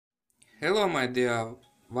Hello my dear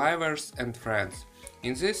viewers and friends.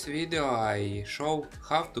 In this video I show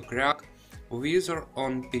how to crack Vyzor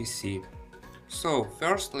on PC. So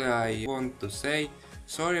firstly I want to say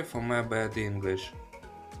sorry for my bad English.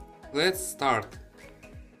 Let's start.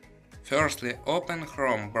 Firstly open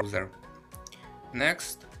Chrome browser.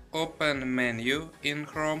 Next open menu in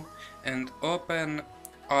Chrome and open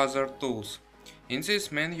other tools. In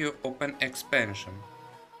this menu open expansion.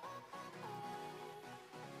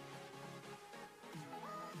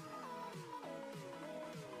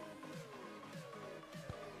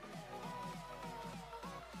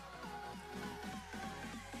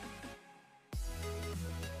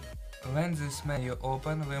 When this menu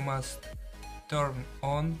open, we must turn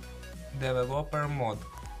on developer mode.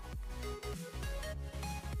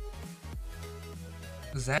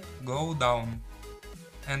 Then go down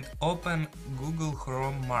and open Google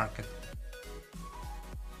Chrome Market.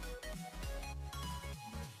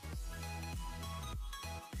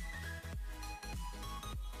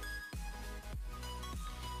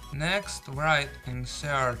 Next write in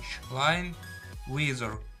search line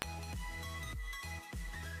vyzor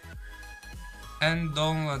and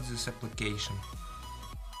download this application.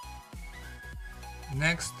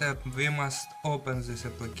 Next step, we must open this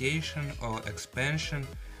application or expansion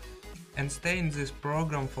and stay in this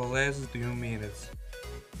program for less than 2 minutes.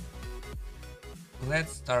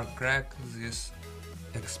 Let's start crack this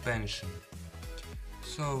expansion.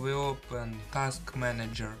 So we open Task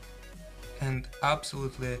Manager and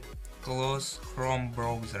absolutely close Chrome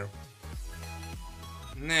browser.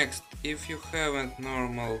 Next, if you haven't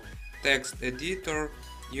normal text editor,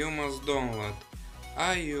 you must download.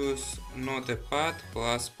 I use Notepad++.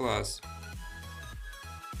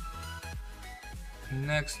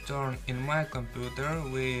 Next turn in my computer,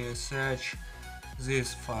 we search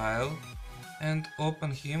this file and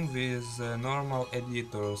open him with normal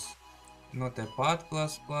editors, Notepad++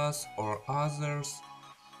 or others,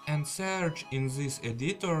 and search in these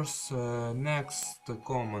editors next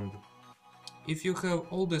command. If you have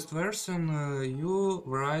oldest version, you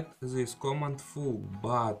write this command full,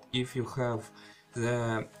 but if you have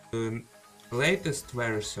the latest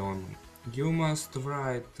version, you must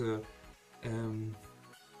write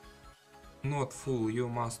not full, you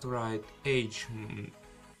must write h.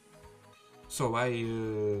 So I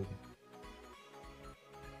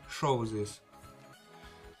show this.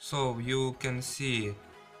 So you can see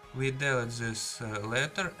we delete this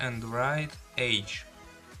letter and write h.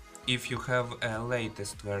 If you have a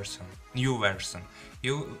latest version, new version.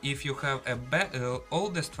 If you have a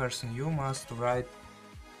oldest version, you must write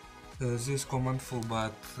this command full,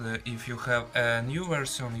 but if you have a new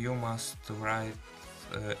version, you must write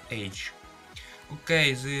h.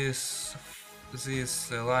 Okay, this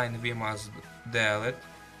line we must delete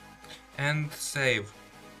and save.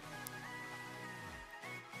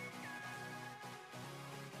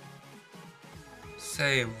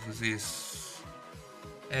 Save this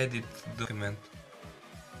edit document.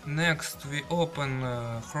 Next we open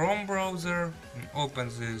Chrome browser, open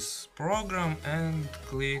this program and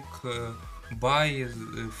click buy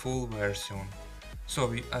the full version.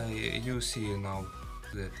 So you see now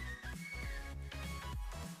that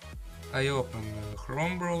I open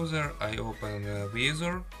Chrome browser, I open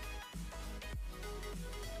Vyzor.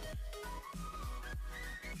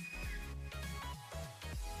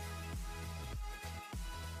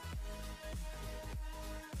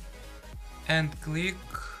 And click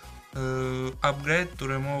upgrade to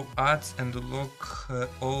remove ads and lock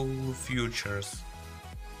all features.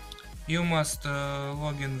 You must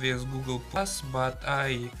log in with Google+, but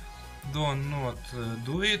I do not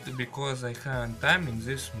do it because I haven't time in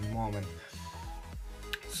this moment.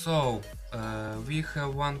 So we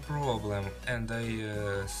have one problem, and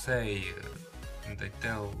I say and I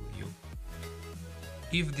tell you.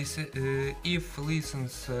 If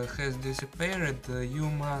license has disappeared, you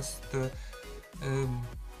must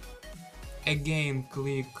again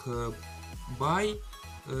click buy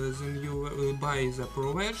the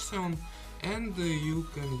pro version, and you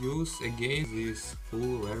can use again this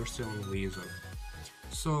full version Vyzor.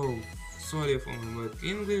 So sorry for my bad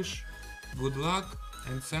English, good luck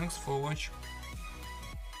and thanks for watching.